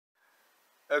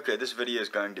Okay, this video is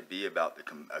going to be about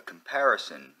a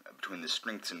comparison between the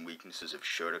strengths and weaknesses of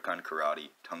Shotokan karate,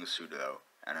 Tang Soo Do,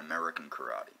 and American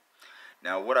karate.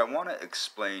 Now, what I want to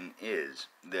explain is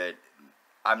that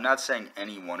I'm not saying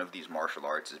any one of these martial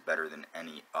arts is better than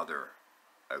any other,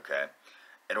 okay?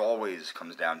 It always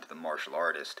comes down to the martial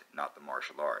artist, not the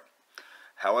martial art.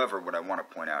 However, what I want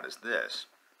to point out is this.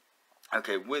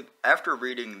 Okay, after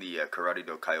reading the Karate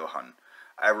Do Kyohan,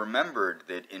 I remembered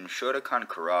that in Shotokan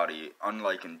karate,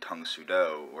 unlike in Tang Soo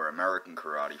Do or American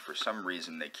karate, for some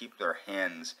reason they keep their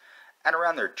hands at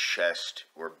around their chest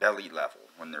or belly level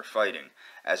when they're fighting,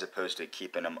 as opposed to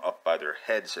keeping them up by their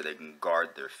head so they can guard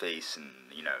their face and,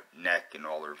 neck and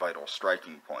all their vital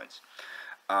striking points.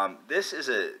 This is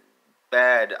a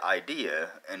bad idea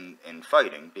in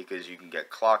fighting because you can get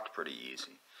clocked pretty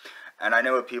easy. And I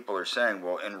know what people are saying,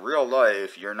 well, in real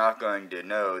life, you're not going to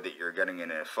know that you're getting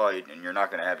in a fight, and you're not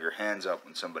going to have your hands up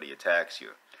when somebody attacks you.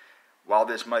 While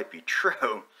this might be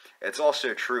true, it's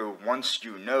also true once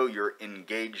you know you're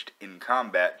engaged in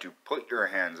combat to put your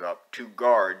hands up to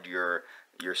guard your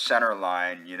center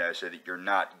line, so that you're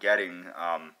not getting,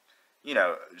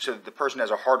 so that the person has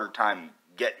a harder time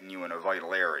getting you in a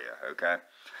vital area, okay?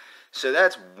 So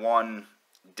that's one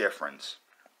difference.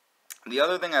 The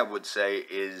other thing I would say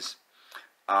is,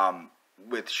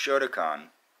 with Shotokan,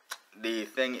 the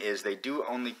thing is they do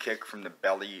only kick from the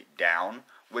belly down,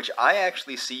 which I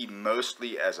actually see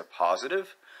mostly as a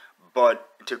positive, but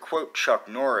to quote Chuck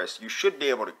Norris, you should be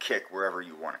able to kick wherever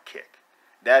you want to kick.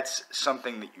 That's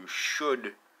something that you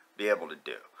should be able to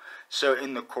do. So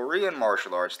in the Korean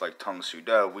martial arts like Tang Soo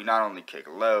Do, we not only kick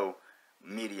low,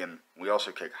 medium, we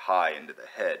also kick high into the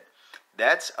head.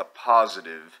 That's a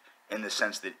positive in the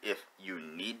sense that if you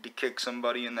need to kick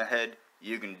somebody in the head,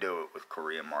 you can do it with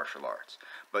Korean martial arts,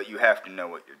 but you have to know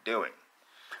what you're doing.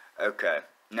 Okay,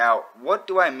 now what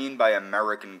do I mean by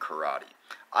American karate?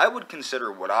 I would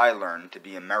consider what I learned to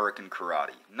be American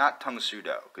karate, not Tang Soo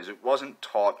Do, because it wasn't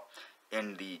taught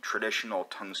in the traditional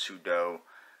Tang Soo Do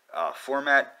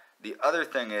format. The other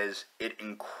thing is it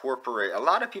incorporates, a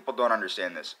lot of people don't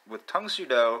understand this, with Tang Soo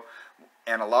Do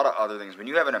and a lot of other things, when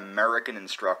you have an American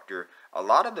instructor, a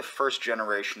lot of the first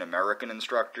generation American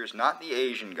instructors, not the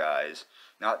Asian guys,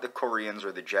 not the Koreans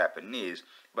or the Japanese,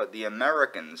 but the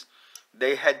Americans,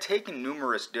 they had taken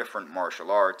numerous different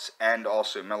martial arts and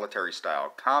also military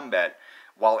style combat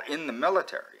while in the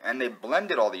military, and they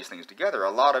blended all these things together.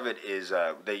 A lot of it is,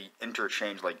 they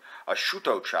interchange, like a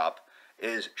shuto chop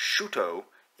shuto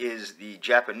is the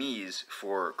Japanese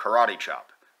for karate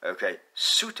chop, okay?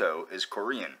 Suto is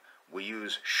Korean. We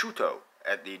use shuto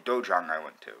at the dojang I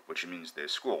went to, which means the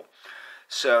school.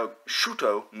 So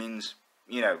shuto means,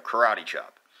 karate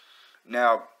chop.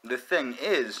 Now, the thing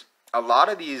is, a lot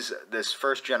of this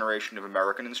first generation of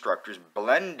American instructors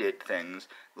blended things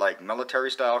like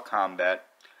military-style combat,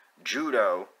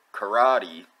 judo,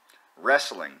 karate,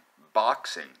 wrestling,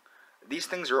 boxing. These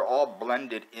things are all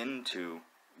blended into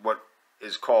what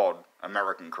is called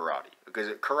American karate, because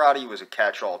karate was a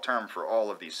catch-all term for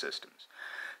all of these systems.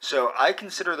 So I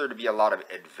consider there to be a lot of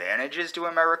advantages to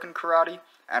American karate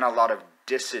and a lot of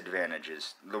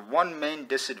disadvantages. The one main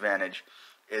disadvantage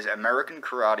is American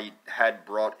karate had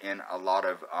brought in a lot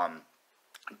of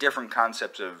different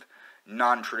concepts of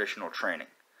non-traditional training.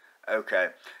 Okay,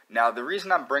 now the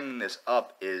reason I'm bringing this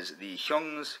up is the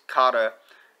hyungs, kata,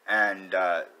 and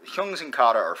hyungs and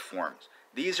kata are forms.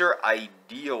 These are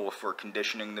ideal for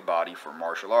conditioning the body for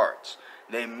martial arts.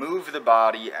 They move the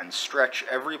body and stretch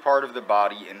every part of the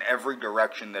body in every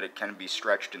direction that it can be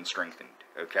stretched and strengthened,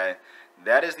 okay?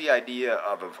 That is the idea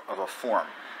of a form.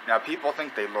 Now, people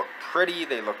think they look pretty,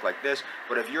 they look like this,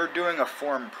 but if you're doing a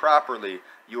form properly,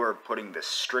 you are putting the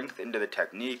strength into the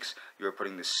techniques, you are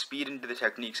putting the speed into the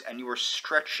techniques, and you are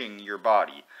stretching your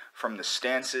body from the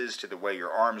stances to the way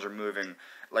your arms are moving.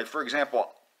 Like, for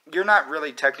example, you're not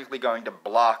really technically going to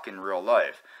block in real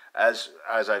life. As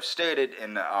I've stated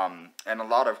in a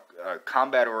lot of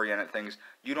combat-oriented things,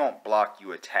 you don't block,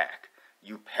 you attack.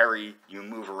 You parry, you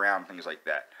move around, things like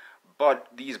that. But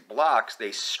these blocks,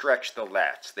 they stretch the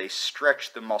lats. They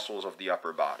stretch the muscles of the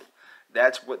upper body.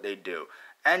 That's what they do.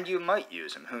 And you might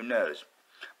use them, who knows.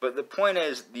 But the point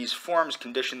is, these forms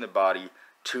condition the body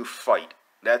to fight.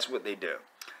 That's what they do.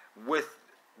 With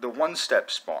the one-step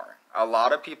sparring, a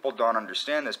lot of people don't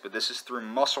understand this, but this is through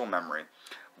muscle memory.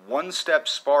 One-step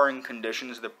sparring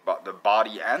conditions the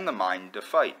body and the mind to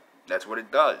fight. That's what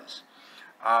it does.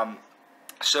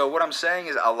 So what I'm saying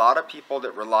is a lot of people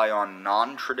that rely on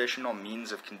non-traditional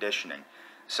means of conditioning,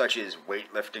 such as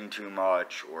weightlifting too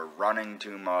much or running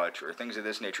too much or things of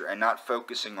this nature, and not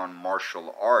focusing on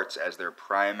martial arts as their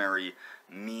primary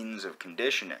means of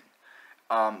conditioning,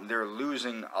 they're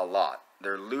losing a lot.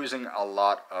 They're losing a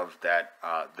lot of that,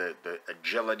 the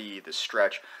agility, the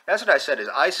stretch. That's what I said, is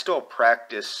I still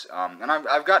practice, and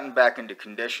I've gotten back into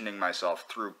conditioning myself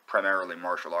through primarily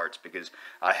martial arts, because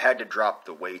I had to drop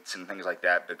the weights and things like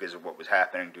that because of what was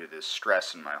happening due to the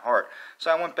stress in my heart. So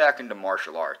I went back into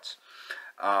martial arts.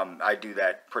 I do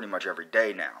that pretty much every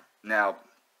day now.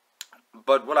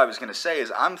 But what I was going to say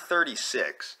is I'm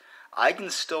 36. I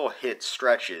can still hit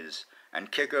stretches and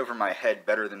kick over my head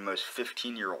better than most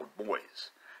 15-year-old boys.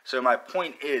 So my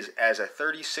point is, as a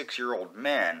 36-year-old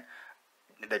man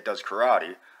that does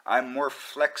karate, I'm more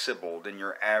flexible than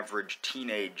your average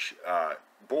teenage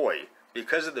boy,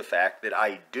 because of the fact that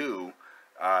I do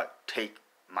take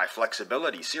my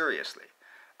flexibility seriously.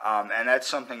 And that's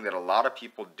something that a lot of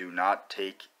people do not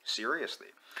take seriously.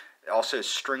 Also,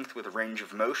 strength with range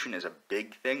of motion is a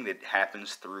big thing that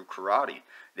happens through karate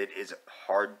that is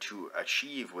hard to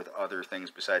achieve with other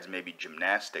things besides maybe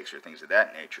gymnastics or things of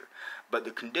that nature. But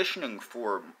the conditioning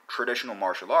for traditional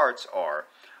martial arts are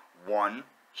 1.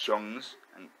 Hyungs,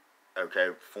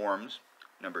 forms.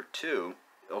 Number 2,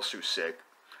 Ilsu Sik.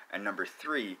 And number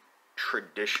 3,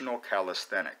 traditional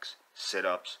calisthenics.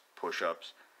 Sit-ups,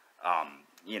 push-ups,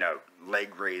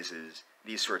 leg raises,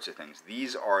 these sorts of things.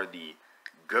 These are the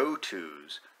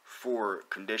go-tos for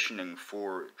conditioning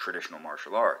for traditional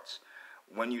martial arts.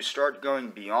 When you start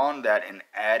going beyond that and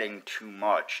adding too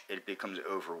much, it becomes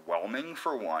overwhelming,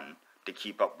 for one, to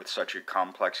keep up with such a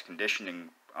complex conditioning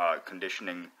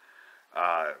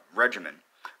regimen,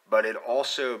 but it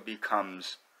also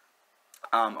becomes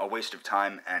a waste of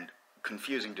time and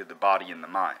confusing to the body and the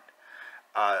mind.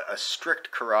 A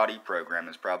strict karate program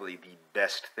is probably the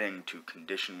best thing to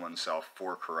condition oneself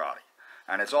for karate.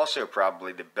 And it's also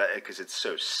probably the best, because it's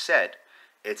so set,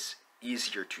 it's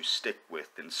easier to stick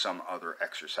with than some other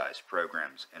exercise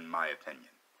programs, in my opinion.